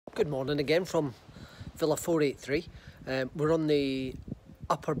Good morning again from Villa 483. We're on the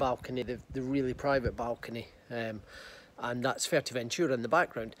upper balcony, the really private balcony, and that's Fuerteventura in the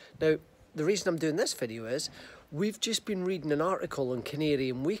background. Now, the reason I'm doing this video is we've just been reading an article in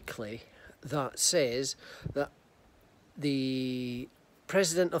Canarian Weekly that says that the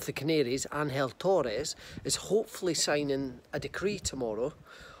President of the Canaries, Angel Torres, is hopefully signing a decree tomorrow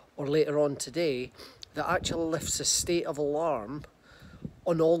or later on today that actually lifts a state of alarm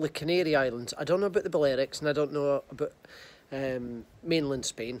on all the Canary Islands. I don't know about the Balearics and I don't know about mainland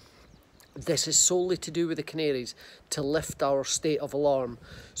Spain. This is solely to do with the Canaries, to lift our state of alarm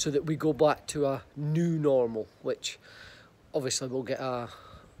so that we go back to a new normal, which obviously we'll get a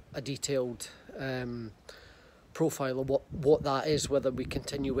detailed profile of what that is, whether we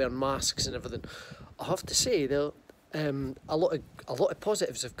continue wearing masks and everything. I have to say though, a lot of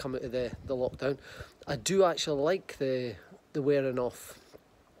positives have come out of the lockdown. I do actually like the wearing off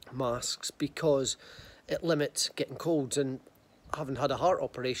masks because it limits getting colds, and having had a heart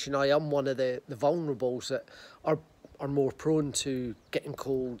operation, I am one of the vulnerables that are more prone to getting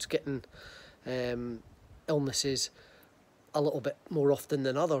colds, getting illnesses a little bit more often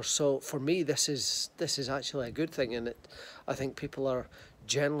than others. So for me, this is actually a good thing, and I think people are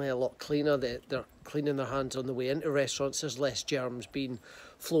generally a lot cleaner. They're cleaning their hands on the way into restaurants. There's less germs being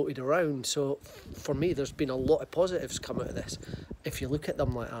floated around. So for me, there's been a lot of positives come out of this, if you look at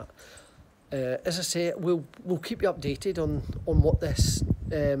them like that. As I say, we'll keep you updated on what this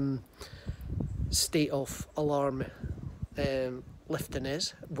state of alarm lifting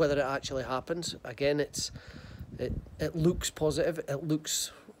is, whether it actually happens. Again, it looks positive, it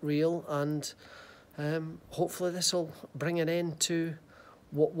looks real, and hopefully this will bring an end to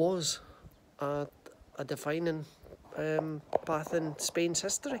what was a defining path in Spain's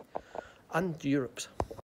history and Europe's.